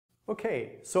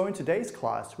Okay, so in today's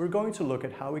class, we're going to look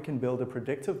at how we can build a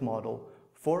predictive model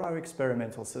for our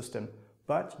experimental system,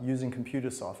 but using computer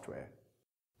software.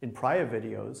 In prior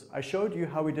videos, I showed you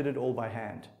how we did it all by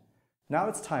hand. Now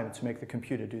it's time to make the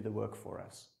computer do the work for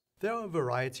us. There are a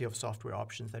variety of software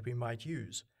options that we might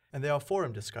use, and there are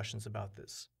forum discussions about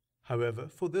this. However,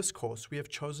 for this course, we have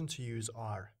chosen to use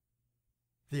R.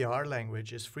 The R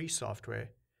language is free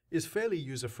software, is fairly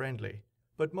user-friendly,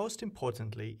 but most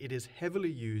importantly, it is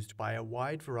heavily used by a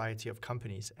wide variety of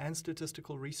companies and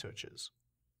statistical researchers.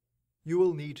 You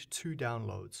will need two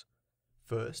downloads.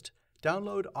 First,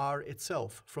 download R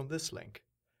itself from this link.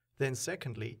 Then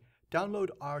secondly, download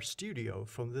RStudio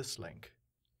from this link.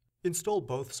 Install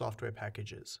both software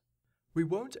packages. We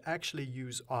won't actually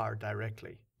use R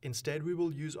directly. Instead, we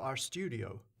will use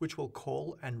RStudio, which will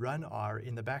call and run R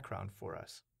in the background for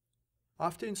us.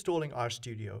 After installing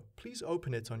RStudio, please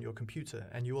open it on your computer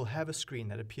and you will have a screen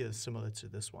that appears similar to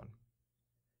this one.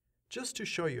 Just to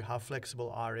show you how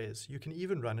flexible R is, you can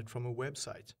even run it from a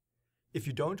website. If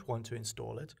you don't want to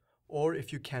install it, or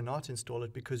if you cannot install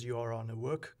it because you are on a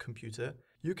work computer,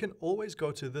 you can always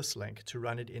go to this link to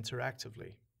run it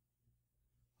interactively.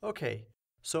 Okay,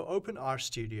 so open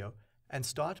RStudio and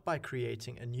start by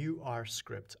creating a new R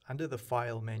script under the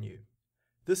File menu.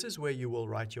 This is where you will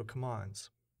write your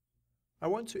commands. I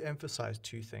want to emphasize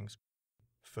two things.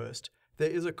 First,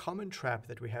 there is a common trap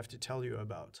that we have to tell you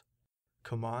about.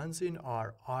 Commands in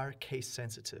R are case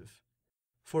sensitive.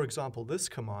 For example, this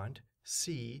command,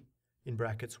 C, in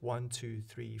brackets 1, 2,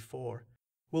 3, 4,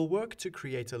 will work to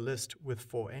create a list with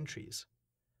 4 entries.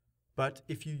 But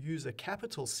if you use a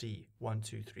capital C, 1,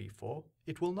 2, 3, 4,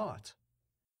 it will not.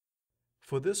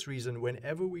 For this reason,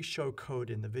 whenever we show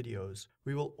code in the videos,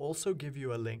 we will also give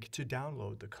you a link to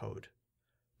download the code.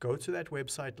 Go to that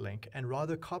website link and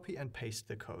rather copy and paste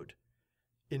the code.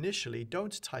 Initially,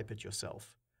 don't type it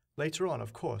yourself. Later on,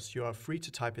 of course, you are free to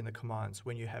type in the commands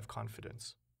when you have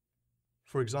confidence.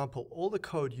 For example, all the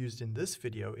code used in this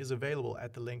video is available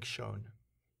at the link shown.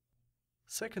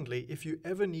 Secondly, if you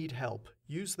ever need help,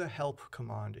 use the help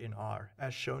command in R,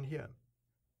 as shown here.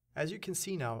 As you can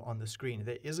see now on the screen,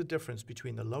 there is a difference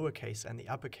between the lowercase and the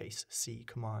uppercase C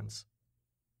commands.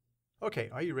 Okay,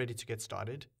 are you ready to get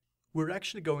started? We're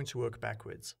actually going to work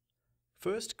backwards.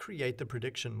 First, create the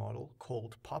prediction model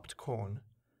called popped corn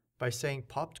by saying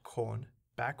popped corn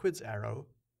backwards arrow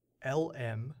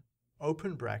LM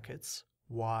open brackets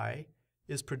Y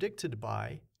is predicted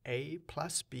by A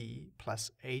plus B plus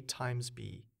A times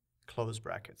B close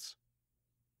brackets.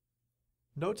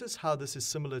 Notice how this is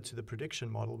similar to the prediction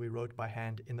model we wrote by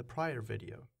hand in the prior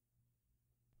video.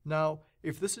 Now,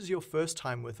 if this is your first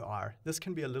time with R, this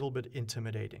can be a little bit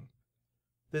intimidating.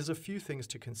 There's a few things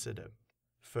to consider.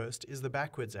 First is the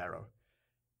backwards arrow.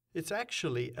 It's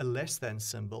actually a less than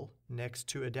symbol next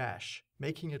to a dash,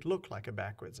 making it look like a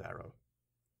backwards arrow.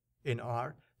 In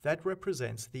R, that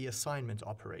represents the assignment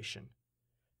operation.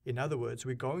 In other words,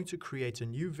 we're going to create a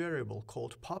new variable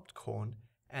called popped corn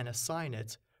and assign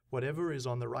it whatever is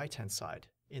on the right-hand side,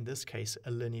 in this case a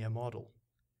linear model.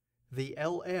 The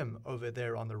LM over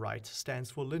there on the right stands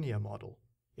for linear model,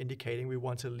 indicating we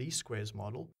want a least squares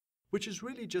model, which is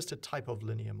really just a type of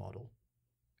linear model.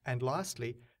 And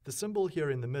lastly, the symbol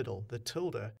here in the middle, the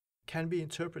tilde, can be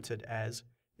interpreted as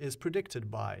is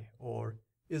predicted by or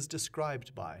is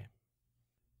described by.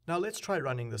 Now let's try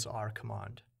running this R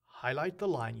command. Highlight the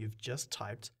line you've just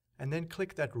typed and then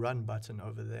click that Run button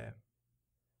over there.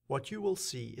 What you will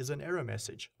see is an error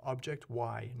message, object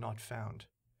Y not found,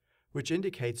 which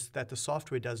indicates that the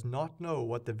software does not know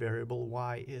what the variable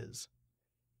Y is.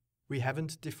 We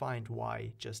haven't defined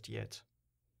Y just yet.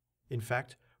 In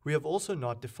fact, we have also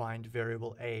not defined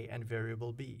variable A and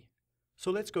variable B. So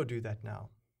let's go do that now.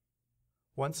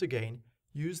 Once again,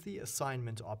 use the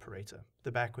assignment operator,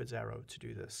 the backwards arrow, to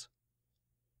do this.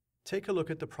 Take a look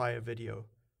at the prior video.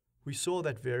 We saw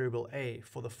that variable A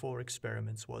for the 4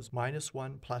 experiments was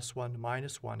 -1, +1,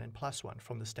 -1, and +1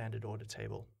 from the standard order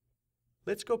table.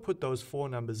 Let's go put those 4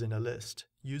 numbers in a list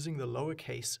using the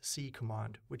lowercase c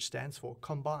command, which stands for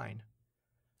combine.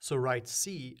 So write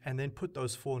C and then put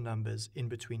those 4 numbers in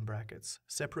between brackets,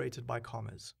 separated by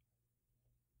commas.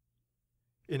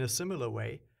 In a similar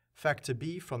way, factor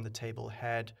B from the table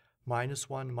had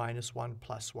 -1, -1,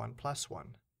 +1,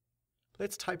 +1.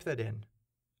 Let's type that in.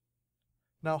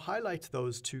 Now highlight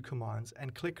those 2 commands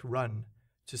and click Run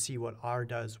to see what R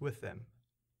does with them.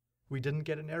 We didn't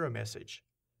get an error message.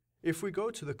 If we go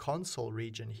to the console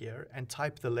region here and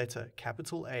type the letter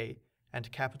capital A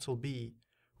and capital B,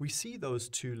 we see those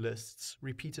 2 lists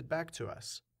repeated back to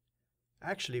us.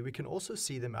 Actually, we can also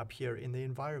see them up here in the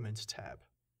Environment tab.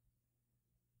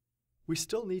 we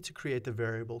still need to create the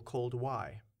variable called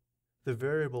y. The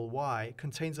variable y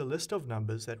contains a list of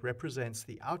numbers that represents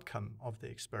the outcome of the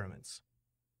experiments.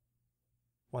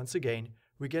 Once again,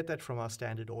 we get that from our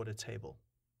standard order table.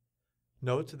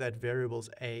 Note that variables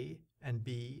a and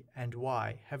b and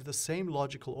y have the same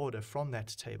logical order from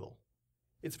that table.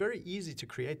 It's very easy to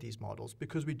create these models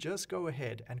because we just go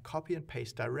ahead and copy and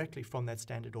paste directly from that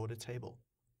standard order table.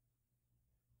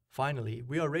 Finally,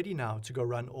 we are ready now to go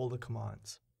run all the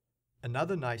commands.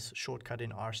 Another nice shortcut in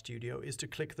RStudio is to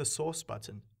click the source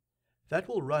button. That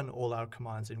will run all our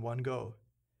commands in one go.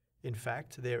 In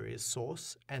fact, there is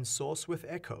source and source with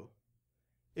echo.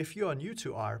 If you are new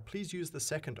to R, please use the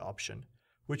second option,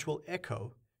 which will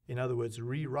echo, in other words,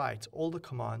 rewrite all the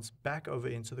commands back over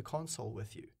into the console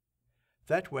with you.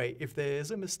 That way, if there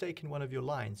is a mistake in one of your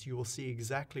lines, you will see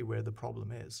exactly where the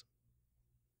problem is.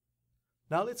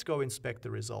 Now let's go inspect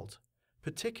the result,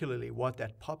 particularly what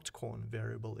that popped corn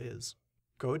variable is.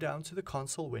 Go down to the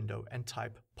console window and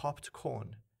type popped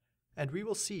corn, and we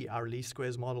will see our least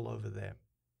squares model over there.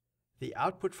 The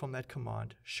output from that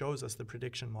command shows us the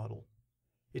prediction model.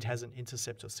 It has an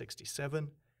intercept of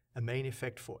 67, a main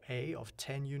effect for A of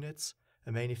 10 units,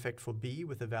 a main effect for B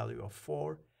with a value of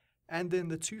 4, and then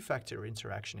the two-factor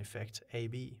interaction effect,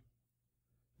 AB.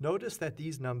 Notice that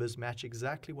these numbers match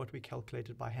exactly what we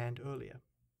calculated by hand earlier.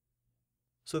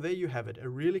 So there you have it, a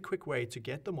really quick way to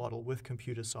get the model with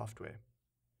computer software.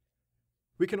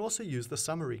 We can also use the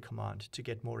summary command to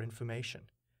get more information.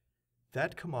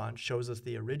 That command shows us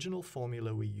the original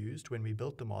formula we used when we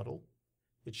built the model.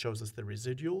 It shows us the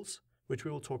residuals, which we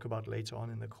will talk about later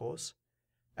on in the course.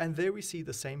 And there we see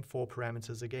the same four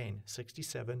parameters again,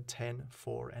 67, 10,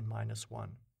 4, and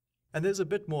 -1. And there's a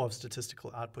bit more of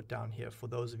statistical output down here for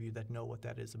those of you that know what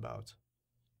that is about.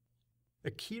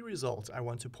 A key result I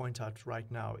want to point out right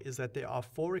now is that there are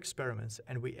 4 experiments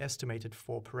and we estimated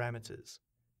 4 parameters: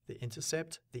 the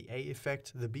intercept, the A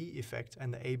effect, the B effect,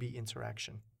 and the AB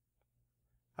interaction.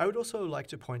 I would also like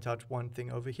to point out one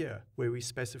thing over here, where we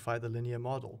specify the linear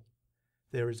model.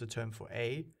 There is a term for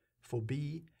A, for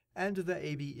B, and the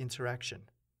AB interaction.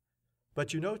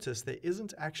 But you notice there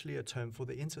isn't actually a term for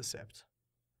the intercept.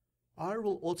 R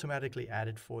will automatically add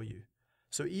it for you.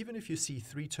 So even if you see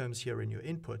 3 terms here in your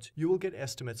input, you will get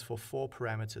estimates for 4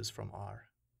 parameters from R.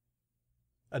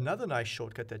 Another nice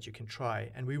shortcut that you can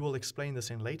try, and we will explain this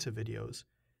in later videos,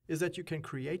 is that you can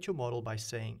create your model by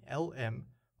saying LM,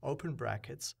 open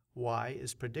brackets, Y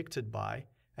is predicted by,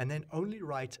 and then only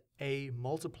write A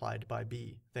multiplied by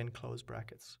B, then close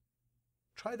brackets.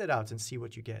 Try that out and see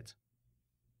what you get.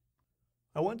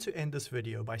 I want to end this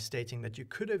video by stating that you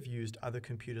could have used other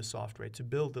computer software to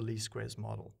build the least squares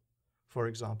model. For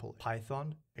example,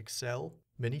 Python, Excel,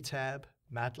 Minitab,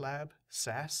 MATLAB,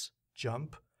 SAS,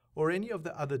 JUMP, or any of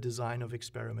the other design of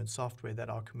experiment software that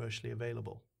are commercially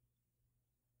available.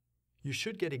 You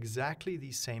should get exactly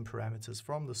these same parameters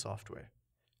from the software.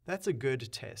 That's a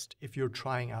good test if you're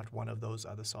trying out one of those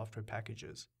other software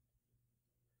packages.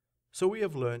 So we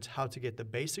have learned how to get the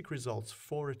basic results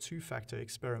for a two-factor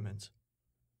experiment.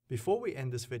 Before we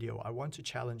end this video, I want to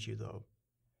challenge you though.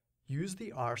 Use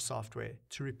the R software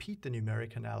to repeat the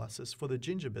numeric analysis for the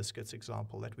ginger biscuits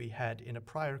example that we had in a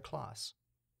prior class.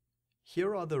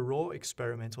 Here are the raw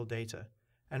experimental data,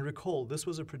 and recall this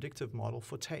was a predictive model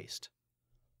for taste.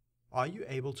 Are you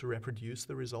able to reproduce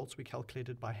the results we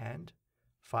calculated by hand?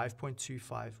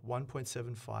 5.25,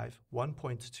 1.75,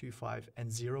 1.25,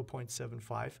 and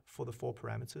 0.75 for the 4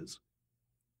 parameters?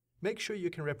 Make sure you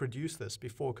can reproduce this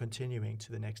before continuing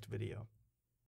to the next video.